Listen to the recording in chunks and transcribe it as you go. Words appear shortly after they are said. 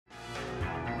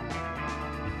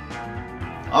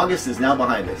August is now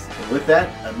behind us, and with that,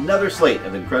 another slate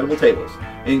of incredible tables,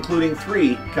 including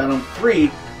three, count them, three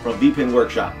from VPN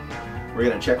Workshop. We're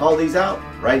going to check all these out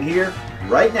right here,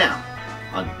 right now,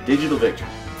 on Digital Victory.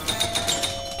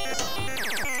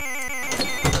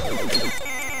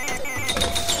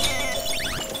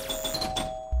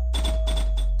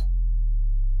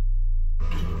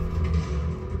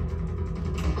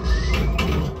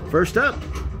 First up,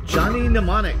 Johnny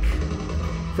Mnemonic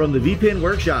from the VPN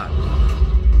Workshop.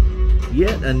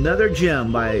 Yet another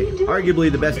gem by arguably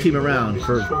the best team around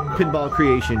for pinball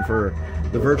creation for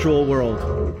the virtual world.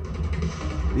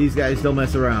 These guys don't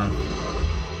mess around.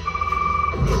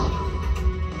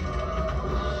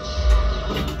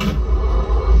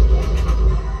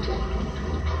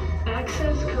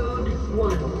 Access code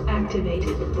 1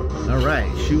 activated. All right,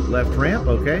 shoot left ramp,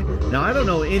 okay. Now I don't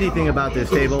know anything about this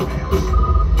table.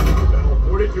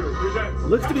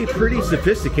 Looks to be pretty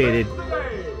sophisticated.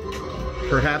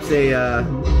 Perhaps a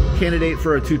candidate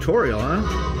for a tutorial, huh?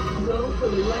 Go for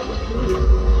the right.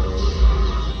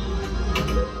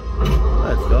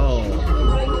 Let's go.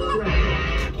 Right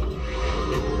ramp.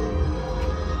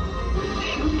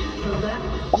 Shoot the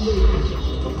left loop.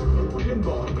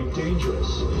 Pinball can be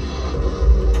dangerous.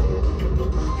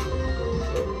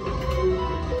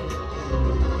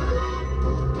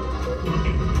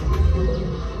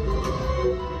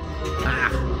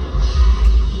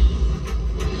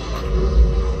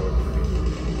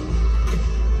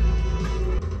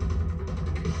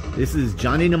 This is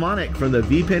Johnny Mnemonic from the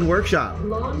VPN Workshop.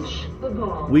 Launch the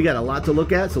ball. We got a lot to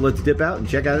look at, so let's dip out and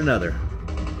check out another.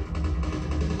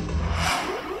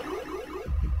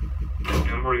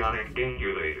 Embryonic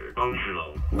Angulator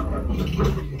functional.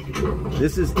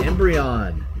 This is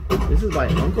Embryon. This is by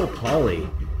Uncle Polly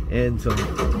and some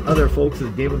other folks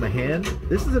that gave him a hand.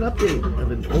 This is an update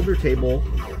of an older table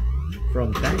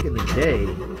from back in the day.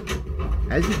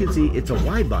 As you can see, it's a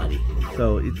wide body,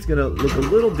 so it's going to look a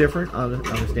little different on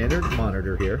a standard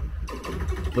monitor here.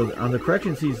 But on the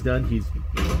corrections he's done, he's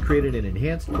created an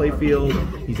enhanced playfield.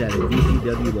 He's added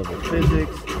VGW level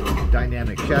physics,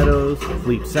 dynamic shadows,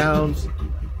 fleet sounds,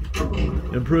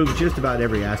 improved just about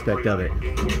every aspect of it.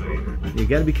 You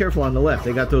got to be careful on the left.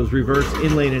 They got those reverse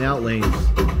in lane and out lanes.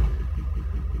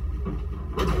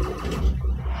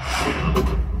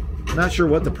 Not sure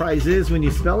what the prize is when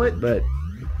you spell it, but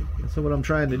that's what I'm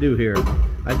trying to do here.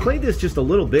 I played this just a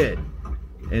little bit,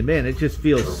 and man, it just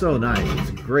feels so nice.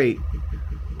 It's great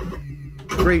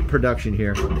production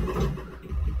here.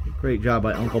 Great job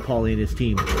by Uncle Paulie and his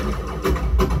team.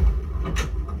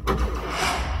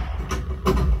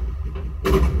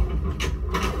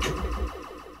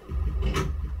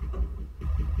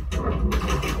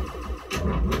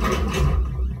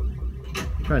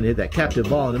 Trying to hit that captive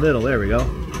ball in the middle. There we go.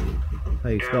 How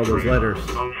you spell those letters.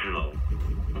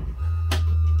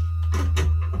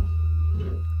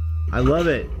 I love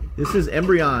it. This is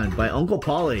Embryon by Uncle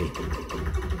Polly.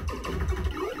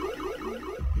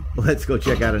 Let's go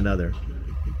check out another.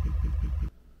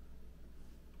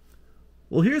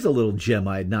 Well, here's a little gem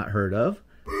I had not heard of.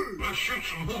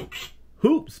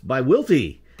 Hoops by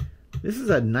Wilty. This is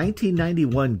a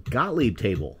 1991 Gottlieb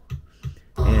table.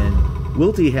 And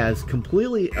Wilty has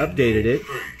completely updated it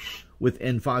with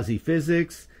N-Fuzzy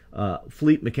physics,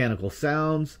 fleet mechanical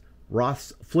sounds,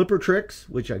 Roth's flipper tricks,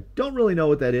 which I don't really know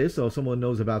what that is, so if someone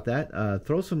knows about that,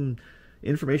 throw some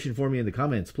information for me in the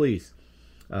comments, please.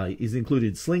 He's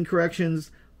included sling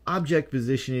corrections, object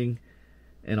positioning,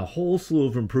 and a whole slew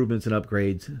of improvements and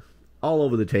upgrades all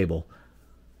over the table.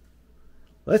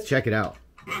 Let's check it out.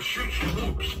 Let's shoot some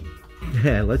hoops.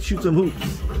 Yeah, let's shoot some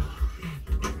hoops.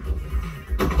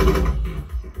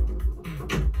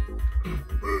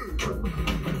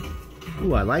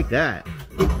 Ooh, I like that.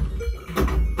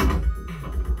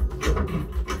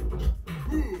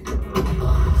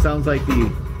 Sounds like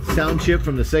the sound chip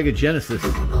from the Sega Genesis.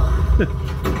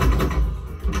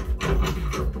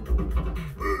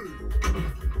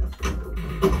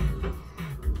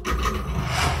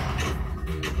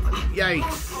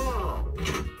 Yikes.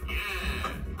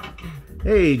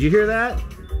 Hey, did you hear that?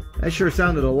 That sure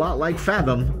sounded a lot like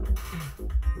Fathom.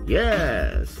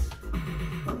 Yes.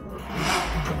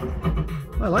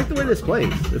 Well, I like the way this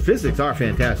plays. The physics are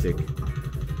fantastic.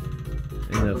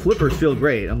 And the flippers feel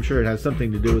great. I'm sure it has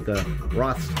something to do with the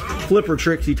Roth's flipper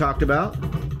tricks he talked about.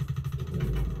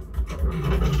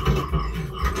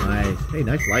 Nice. Hey,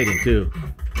 nice lighting too.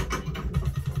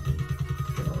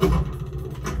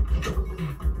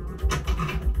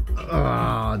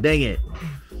 Oh, dang it.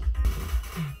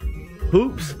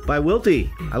 Hoops by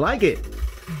Wilty. I like it.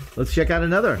 Let's check out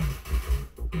another.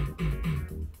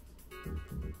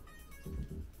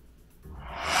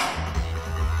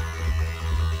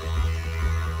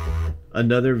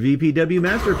 Another VPW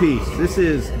masterpiece. This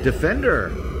is Defender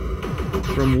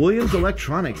from Williams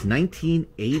Electronics,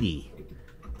 1980.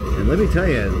 And let me tell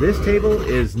you, this table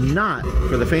is not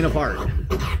for the faint of heart.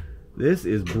 This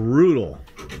is brutal.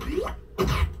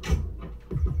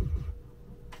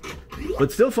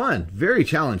 But still fun, very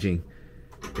challenging.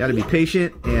 Got to be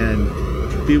patient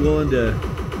and be willing to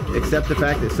accept the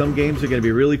fact that some games are going to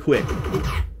be really quick.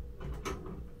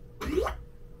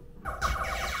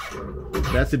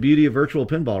 That's the beauty of virtual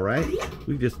pinball, right?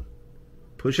 We can just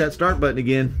push that start button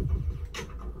again.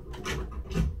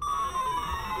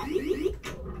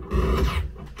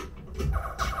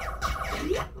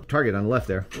 Target on the left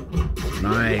there.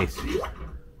 Nice.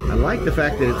 I like the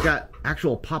fact that it's got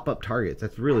actual pop-up targets.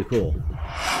 That's really cool.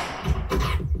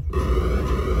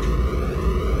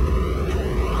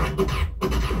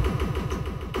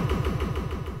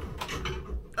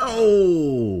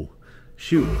 Oh!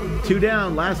 Shoot. 2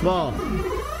 down, last ball.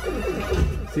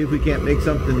 See if we can't make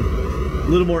something a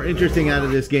little more interesting out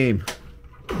of this game.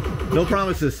 No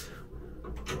promises.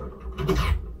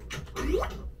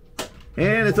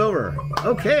 And it's over.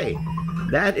 Okay.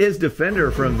 That is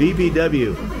Defender from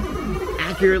VPW.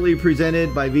 Accurately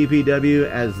presented by VPW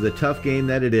as the tough game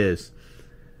that it is.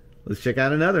 Let's check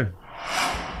out another.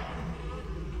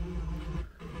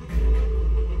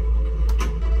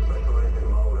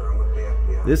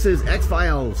 This is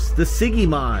X-Files, the Siggi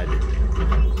Mod.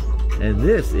 And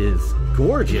this is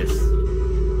gorgeous.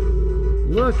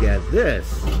 Look at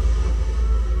this.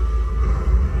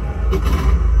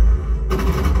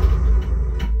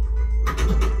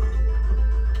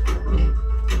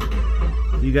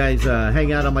 You guys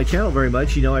hang out on my channel very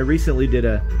much. You know, I recently did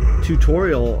a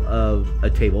tutorial of a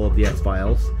table of the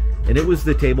X-Files, and it was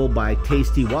the table by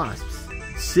Tasty Wasps.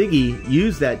 Siggi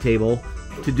used that table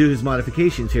to do his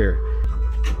modifications here.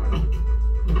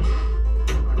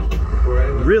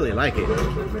 Really like it.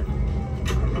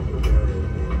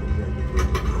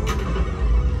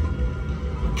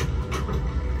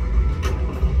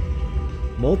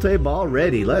 Multi-ball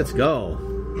ready. Let's go.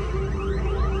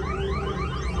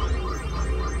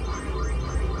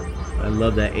 I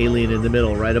love that alien in the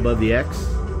middle right above the X.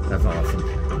 That's awesome.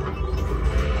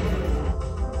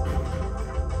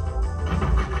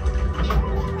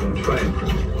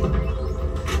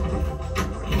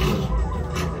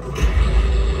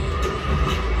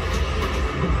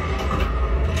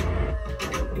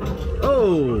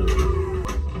 Oh!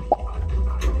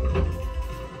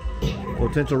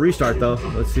 Potential restart though.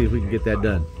 Let's see if we can get that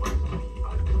done.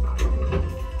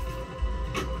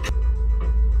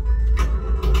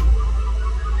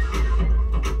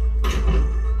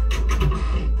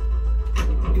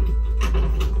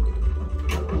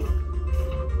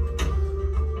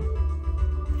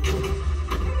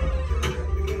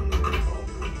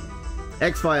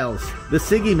 X-Files, the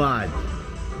Siggi Mod.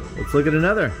 Let's look at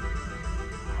another.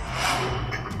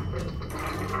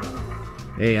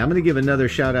 Hey, I'm going to give another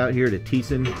shout out here to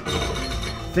Thiessen.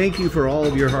 Thank you for all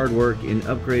of your hard work in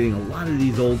upgrading a lot of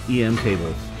these old EM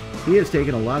tables. He has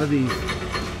taken a lot of these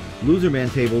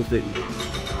Loserman tables that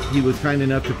he was kind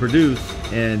enough to produce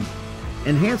and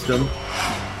enhanced them,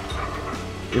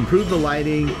 improved the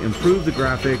lighting, improved the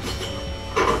graphics,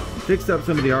 fixed up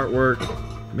some of the artwork,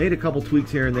 made a couple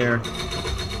tweaks here and there.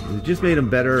 It just made them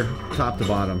better top to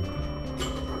bottom.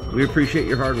 We appreciate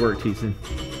your hard work, Thiessen.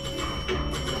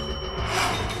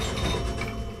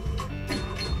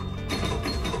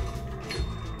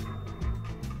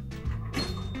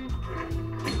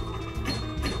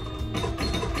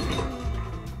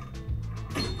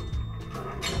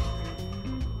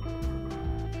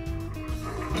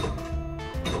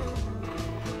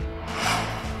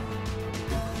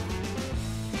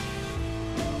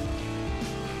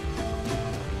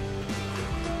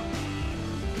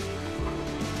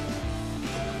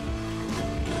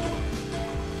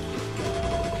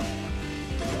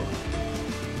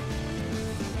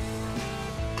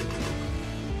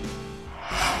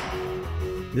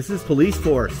 This is Police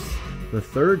Force, the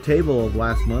third table of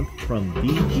last month from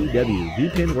VPW,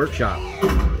 VPin Workshop.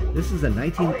 This is a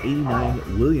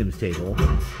 1989 Williams table,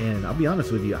 and I'll be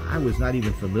honest with you, I was not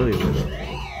even familiar with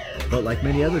it. But like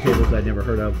many other tables I'd never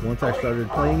heard of, once I started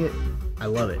playing it, I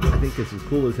love it. I think this is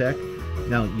cool as heck.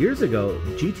 Now, years ago,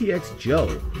 GTX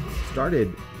Joe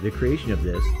started the creation of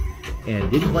this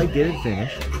and didn't quite get it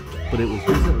finished, but it was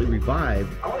recently revived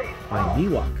by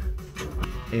Mnemonic.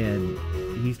 And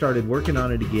he started working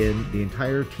on it again. The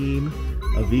entire team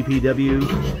of VPW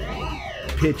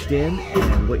pitched in,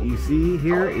 and what you see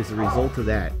here is the result of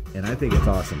that, and I think it's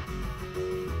awesome.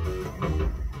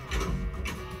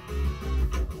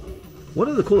 One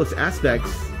of the coolest aspects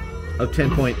of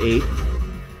 10.8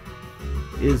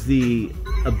 is the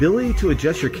ability to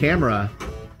adjust your camera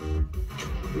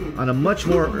on a much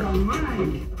more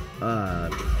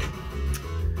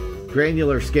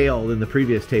granular scale than the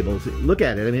previous tables. Look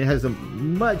at it. I mean, it has a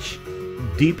much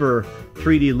deeper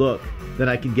 3D look than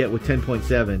I can get with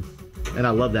 10.7, and I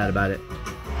love that about it.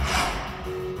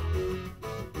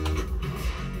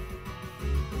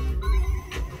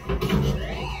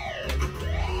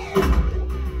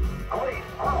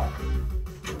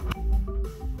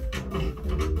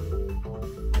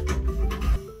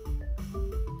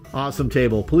 Awesome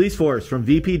table. Police Force from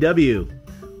VPW.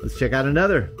 Let's check out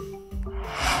another.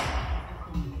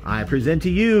 I present to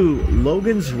you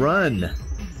Logan's Run.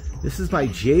 This is by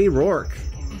Jay Rourke.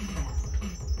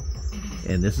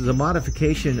 And this is a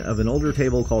modification of an older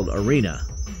table called Arena.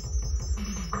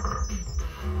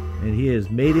 And he has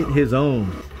made it his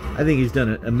own. I think he's done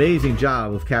an amazing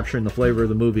job of capturing the flavor of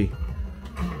the movie.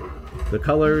 The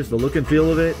colors, the look and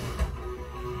feel of it.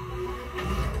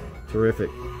 Terrific.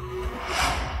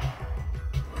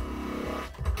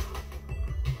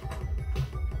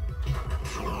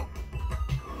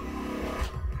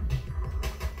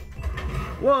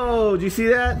 Whoa, did you see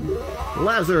that?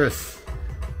 Lazarus.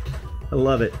 I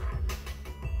love it.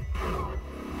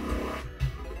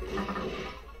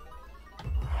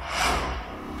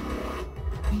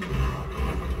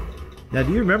 Now,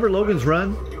 do you remember Logan's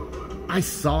Run? I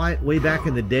saw it way back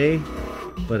in the day,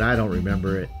 but I don't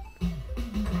remember it.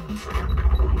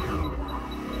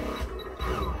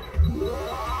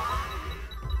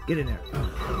 Get in there. Oh.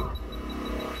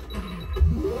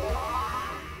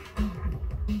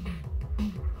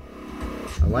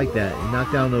 I like that. You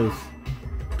knock down those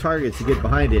targets to get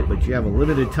behind it, but you have a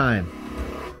limited time.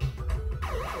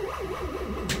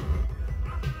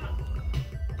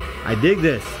 I dig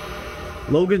this.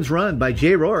 Logan's Run by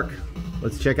Jay Rourke.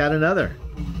 Let's check out another.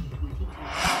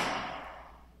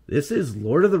 This is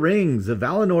Lord of the Rings, a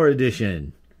Valinor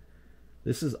edition.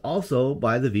 This is also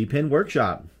by the VPen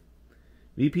Workshop.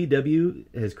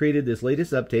 VPW has created this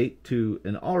latest update to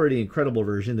an already incredible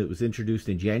version that was introduced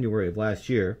in January of last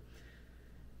year.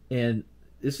 And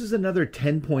this is another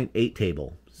 10.8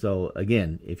 table. So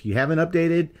again, if you haven't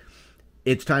updated,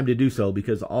 it's time to do so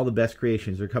because all the best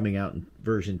creations are coming out in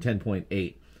version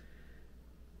 10.8.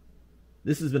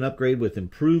 This has been upgraded with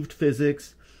improved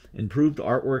physics, improved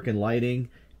artwork and lighting,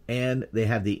 and they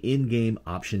have the in-game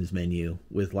options menu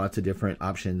with lots of different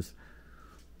options.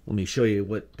 Let me show you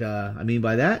what I mean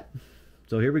by that.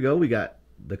 So here we go. We got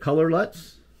the color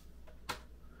LUTs,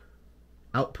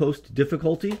 outpost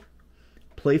difficulty,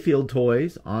 playfield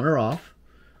toys, on or off,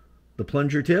 the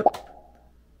plunger tip,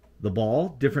 the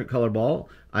ball, different color ball.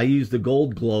 I use the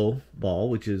gold glow ball,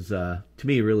 which is to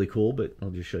me really cool, but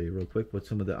I'll just show you real quick what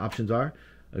some of the options are.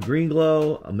 A green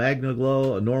glow, a magna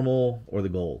glow, a normal, or the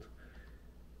gold.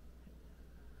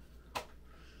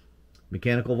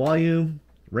 Mechanical volume,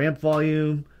 ramp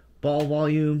volume, ball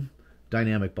volume,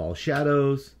 dynamic ball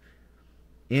shadows,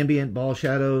 ambient ball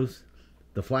shadows,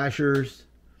 the flashers,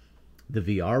 the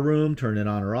VR room, turn it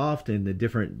on or off, and the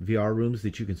different VR rooms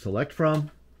that you can select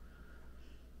from.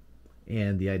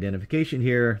 And the identification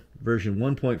here, version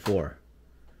 1.4.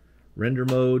 Render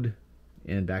mode,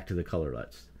 and back to the color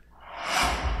LUTs.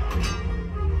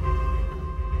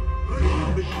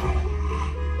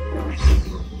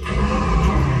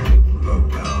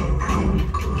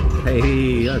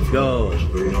 Hey, let's go.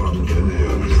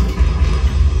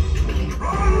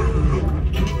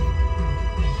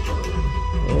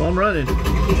 Oh, I'm running.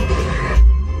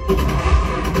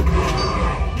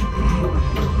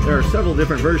 There are several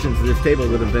different versions of this table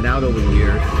that have been out over the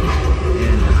years,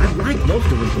 and I like most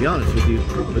of them, to be honest with you,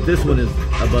 but this one is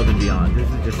above and beyond. This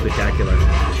is just spectacular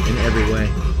in every way.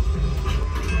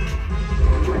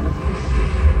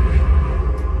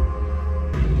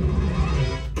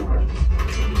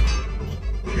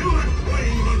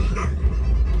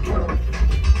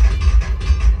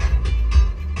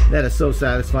 That is so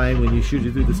satisfying when you shoot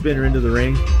it through the spinner into the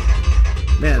ring.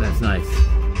 Man, that's nice.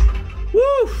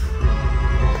 Woo!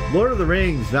 Lord of the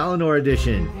Rings Valinor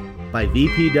Edition by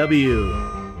VPW.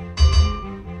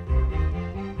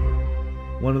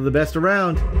 One of the best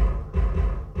around.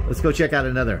 Let's go check out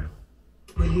another.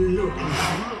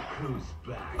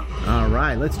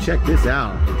 Alright, let's check this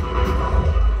out.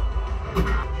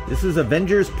 This is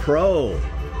Avengers Pro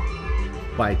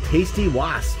by Tasty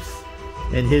Wasps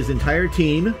and his entire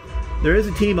team. There is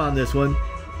a team on this one.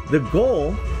 The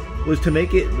goal was to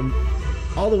make it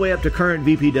all the way up to current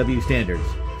VPW standards.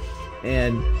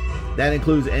 And that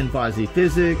includes NFOSI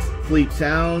physics, Fleet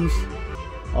sounds,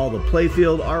 all the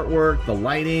playfield artwork, the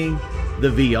lighting, the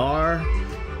VR,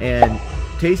 and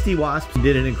Tasty Wasps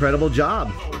did an incredible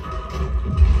job.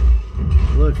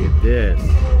 Look at this.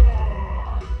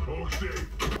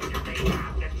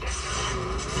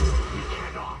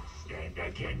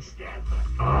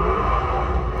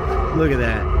 Look at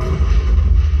that.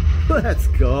 Let's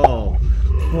go.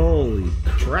 Holy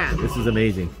crap, this is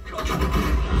amazing.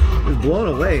 Just blown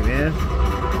away, man.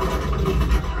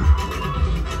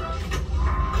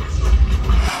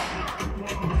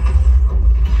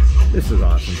 This is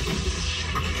awesome.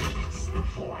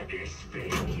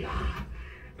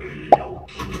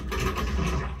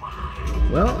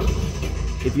 Well,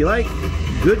 if you like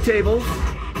good tables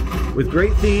with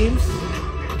great themes,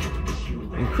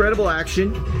 incredible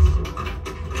action,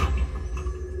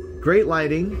 great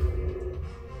lighting,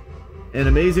 and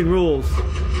amazing rules,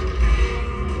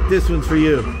 this one's for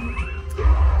you.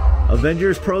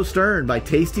 Avengers Pro Stern by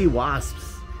Tasty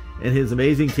Wasps and his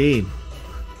amazing team.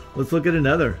 Let's look at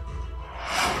another.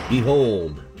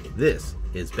 Behold, this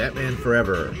is Batman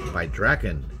Forever by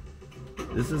Draken.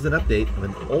 This is an update of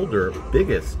an older,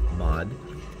 biggest mod,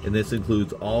 and this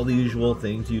includes all the usual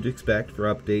things you'd expect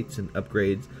for updates and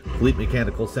upgrades: fleet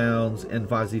mechanical sounds,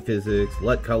 NFOSI physics,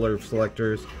 LUT color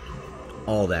selectors,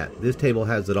 all that. This table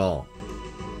has it all.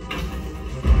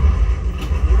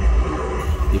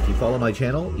 If you follow my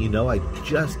channel, you know I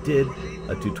just did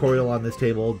a tutorial on this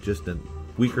table just a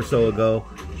week or so ago.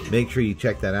 Make sure you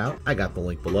check that out. I got the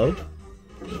link below.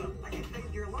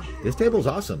 This table's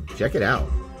awesome. Check it out.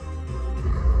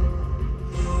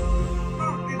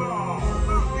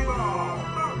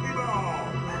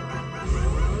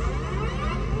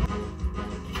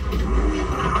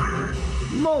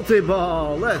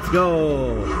 Multi-ball, let's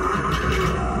go.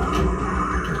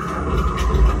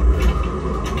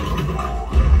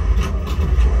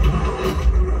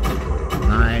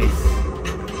 Nice.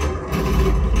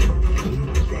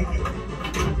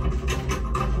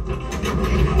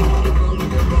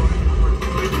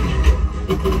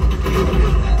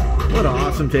 What an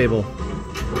awesome table.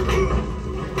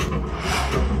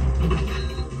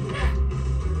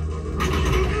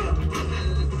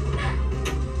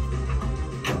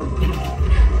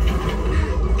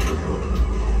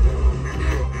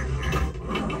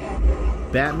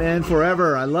 Batman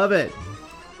Forever, I love it.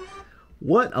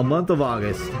 What a month of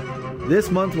August. This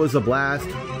month was a blast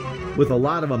with a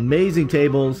lot of amazing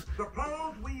tables.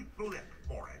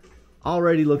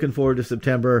 Already looking forward to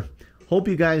September. Hope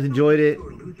you guys enjoyed it.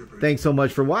 Thanks so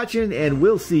much for watching, and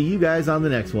we'll see you guys on the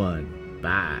next one.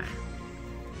 Bye.